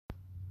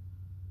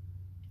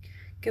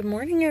Good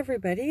morning,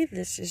 everybody.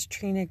 This is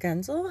Trina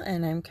Gunzel,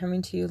 and I'm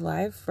coming to you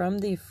live from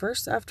the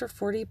First After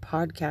 40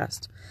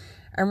 podcast.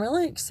 I'm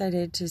really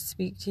excited to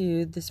speak to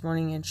you this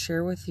morning and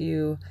share with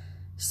you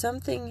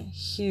something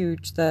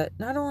huge that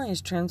not only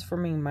is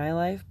transforming my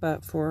life,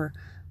 but for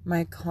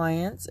my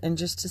clients, and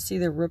just to see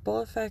the ripple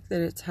effect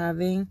that it's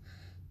having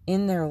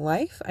in their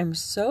life. I'm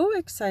so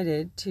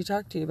excited to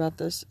talk to you about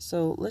this.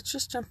 So let's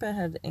just jump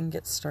ahead and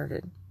get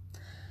started.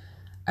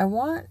 I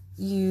want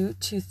you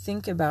to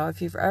think about,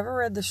 if you've ever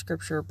read the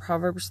scripture,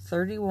 Proverbs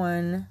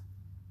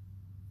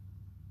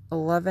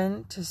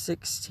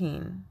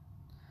 31:11-16.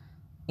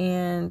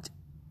 And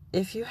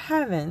if you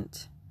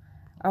haven't,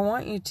 I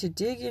want you to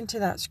dig into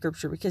that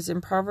scripture, because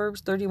in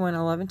Proverbs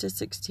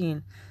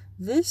 31:11-16,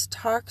 this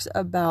talks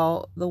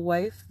about the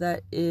wife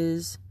that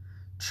is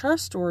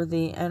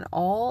trustworthy and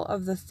all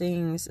of the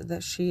things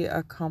that she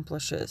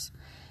accomplishes.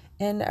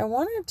 And I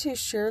wanted to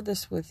share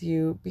this with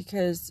you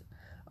because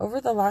over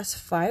the last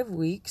 5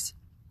 weeks,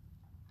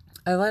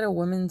 I led a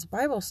women's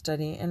Bible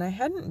study, and I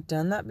hadn't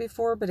done that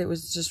before, but it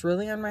was just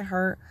really on my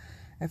heart.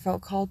 I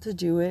felt called to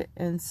do it,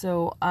 and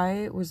so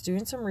I was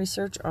doing some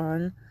research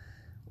on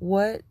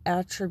what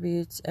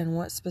attributes and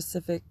what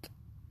specific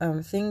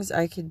things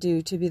I could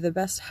do to be the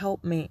best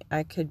helpmate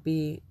I could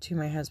be to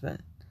my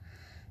husband.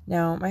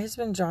 Now, my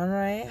husband John and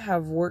I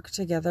have worked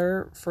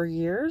together for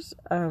years.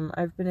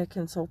 I've been a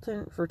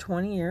consultant for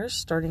 20 years,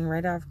 starting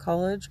right out of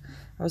college.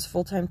 I was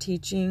full-time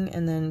teaching,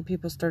 and then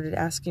people started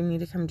asking me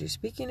to come do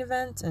speaking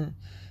events and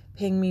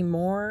paying me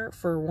more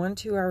for 1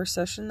 2-hour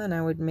session than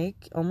I would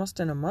make almost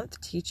in a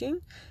month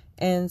teaching.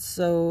 And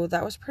so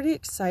that was pretty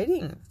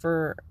exciting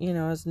for,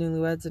 as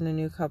newlyweds and a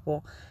new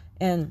couple.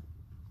 And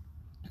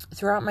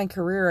throughout my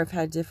career, I've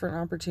had different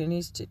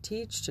opportunities to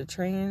teach, to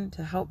train,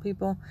 to help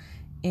people.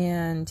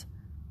 And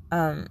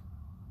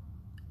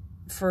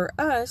for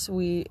us,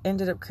 we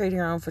ended up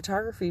creating our own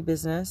photography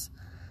business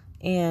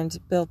and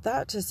built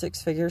that to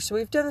 6 figures. So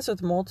we've done this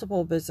with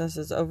multiple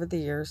businesses over the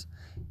years.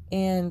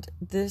 And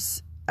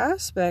this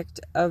aspect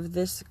of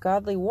this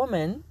godly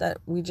woman that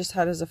we just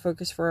had as a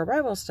focus for our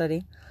Bible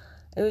study,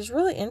 it was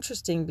really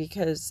interesting,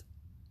 because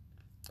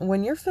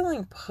when you're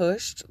feeling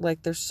pushed,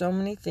 like there's so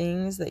many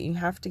things that you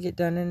have to get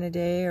done in a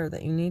day or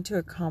that you need to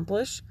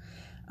accomplish,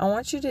 I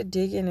want you to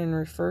dig in and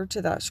refer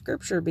to that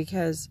scripture,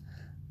 because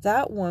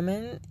that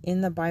woman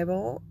in the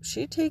Bible,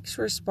 she takes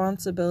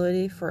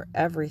responsibility for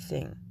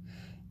everything.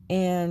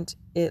 And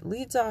it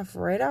leads off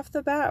right off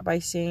the bat by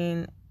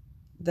saying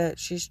that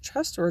she's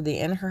trustworthy,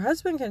 and her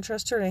husband can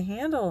trust her to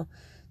handle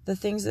the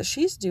things that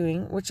she's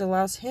doing, which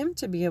allows him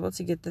to be able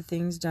to get the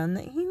things done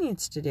that he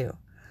needs to do.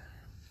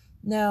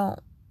 Now,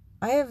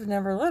 I have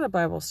never led a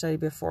Bible study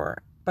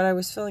before, but I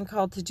was feeling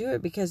called to do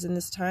it because in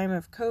this time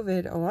of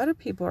COVID, a lot of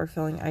people are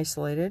feeling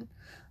isolated.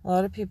 A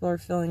lot of people are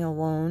feeling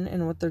alone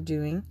in what they're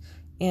doing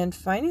and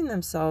finding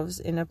themselves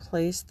in a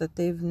place that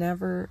they've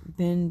never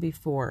been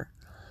before.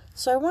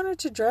 So I wanted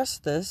to address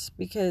this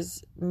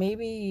because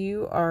maybe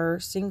you are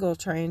single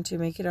trying to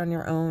make it on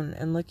your own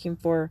and looking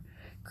for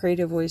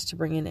creative ways to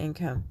bring in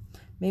income.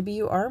 Maybe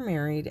you are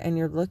married and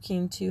you're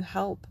looking to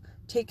help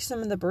take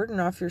some of the burden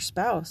off your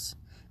spouse.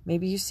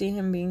 Maybe you see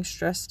him being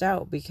stressed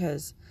out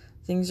because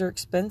things are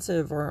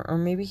expensive, or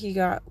maybe he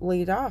got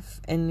laid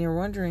off and you're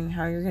wondering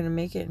how you're going to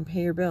make it and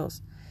pay your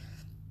bills.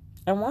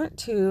 I want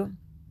to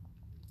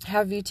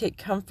have you take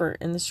comfort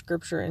in the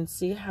scripture and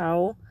see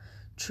how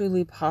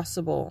truly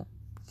possible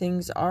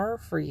things are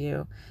for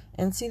you,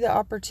 and see the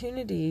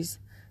opportunities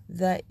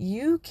that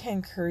you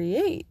can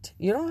create.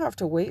 You don't have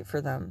to wait for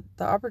them.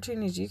 The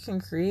opportunities you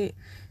can create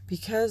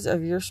because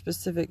of your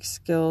specific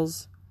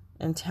skills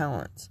and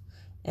talents.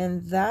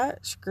 And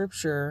that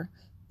scripture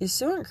is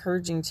so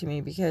encouraging to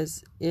me,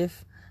 because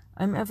if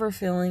I'm ever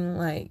feeling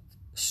like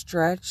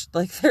stretched,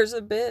 like there's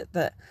a bit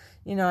that,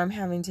 I'm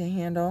having to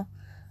handle,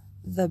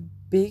 the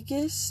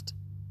biggest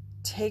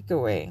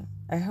takeaway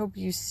I hope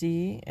you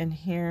see and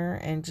hear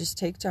and just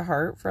take to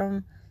heart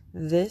from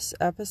this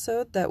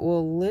episode, that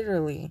will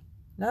literally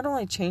not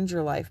only change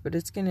your life, but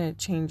it's going to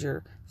change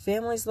your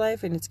family's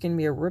life, and it's going to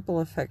be a ripple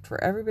effect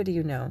for everybody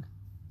you know,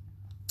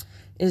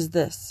 is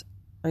this.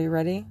 Are you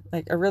ready?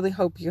 I really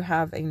hope you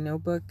have a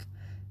notebook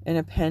and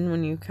a pen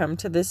when you come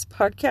to this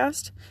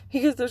podcast,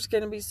 because there's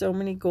going to be so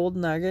many gold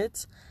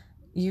nuggets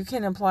you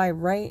can apply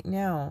right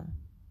now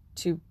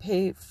to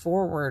pay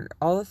forward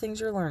all the things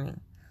you're learning.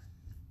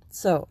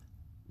 So,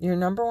 your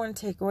number one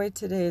takeaway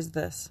today is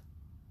this.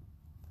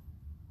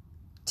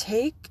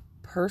 Take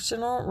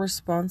personal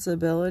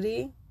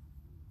responsibility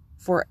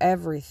for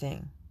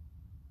everything.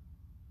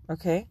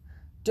 Okay?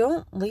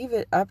 Don't leave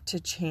it up to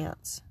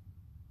chance.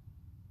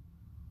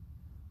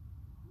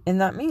 And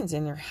that means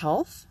in your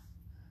health,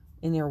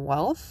 in your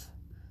wealth,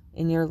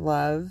 in your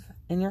love,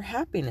 in your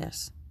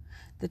happiness.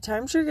 The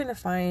times you're going to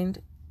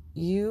find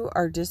you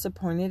are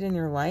disappointed in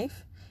your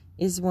life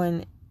is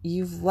when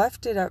you've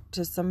left it up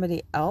to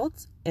somebody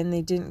else and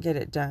they didn't get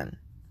it done.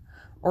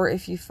 Or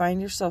if you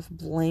find yourself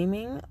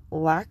blaming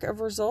lack of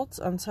results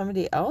on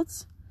somebody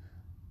else,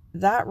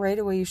 that right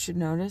away you should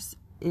notice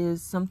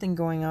is something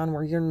going on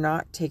where you're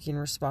not taking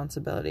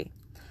responsibility.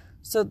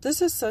 So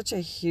this is such a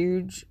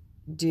huge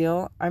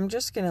deal. I'm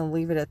just going to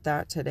leave it at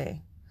that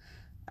today.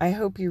 I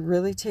hope you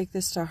really take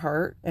this to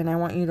heart, and I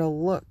want you to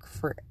look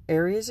for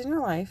areas in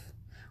your life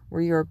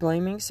where you are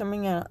blaming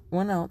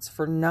someone else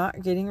for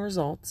not getting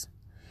results,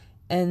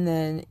 and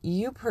then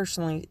you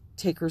personally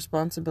take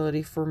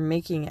responsibility for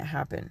making it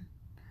happen.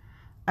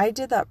 I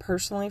did that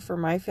personally for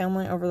my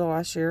family over the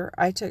last year.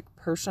 I took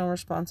personal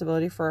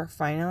responsibility for our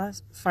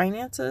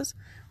finances,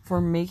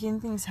 for making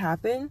things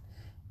happen,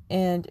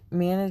 and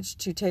managed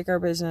to take our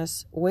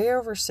business way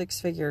over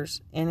 6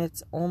 figures, and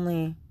it's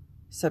only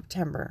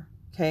September.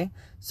 Okay,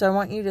 so I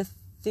want you to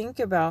think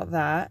about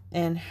that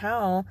and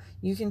how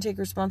you can take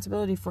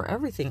responsibility for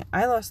everything.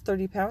 I lost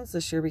 30 pounds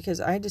this year because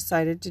I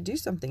decided to do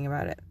something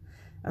about it.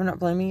 I'm not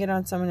blaming it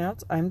on someone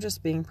else. I'm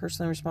just being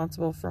personally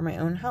responsible for my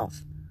own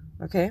health.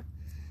 Okay,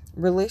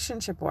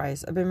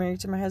 relationship-wise, I've been married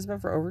to my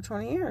husband for over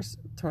 20 years,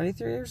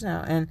 23 years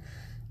now, and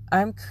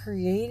I'm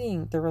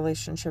creating the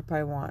relationship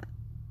I want.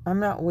 I'm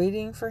not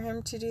waiting for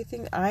him to do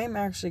things. I'm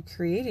actually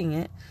creating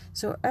it,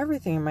 so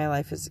everything in my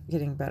life is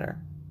getting better.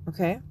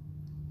 Okay?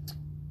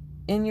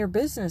 In your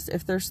business,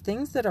 if there's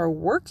things that are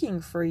working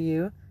for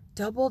you,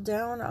 double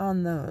down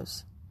on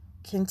those.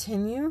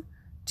 Continue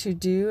to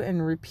do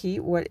and repeat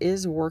what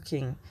is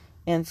working,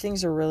 and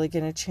things are really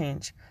going to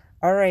change.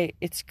 All right,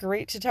 it's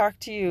great to talk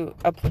to you.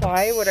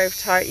 Apply what I've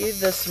taught you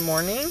this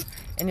morning,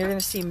 and you're going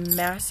to see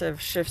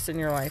massive shifts in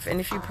your life. And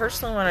if you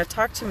personally want to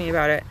talk to me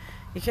about it,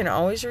 you can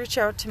always reach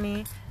out to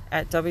me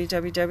at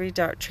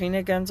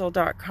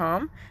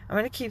www.trinagunzel.com. I'm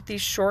going to keep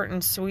these short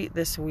and sweet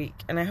this week,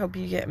 and I hope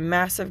you get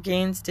massive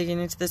gains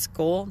digging into this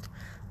gold.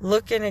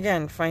 Look and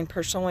again, find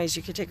personal ways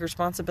you can take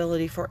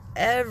responsibility for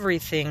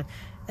everything,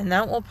 and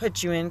that will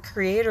put you in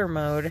creator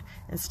mode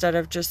instead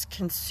of just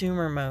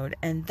consumer mode,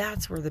 and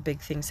that's where the big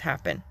things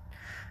happen.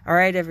 All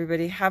right,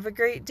 everybody, have a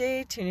great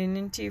day. Tuning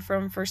into you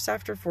from First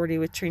After 40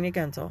 with Trina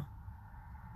Gunzel.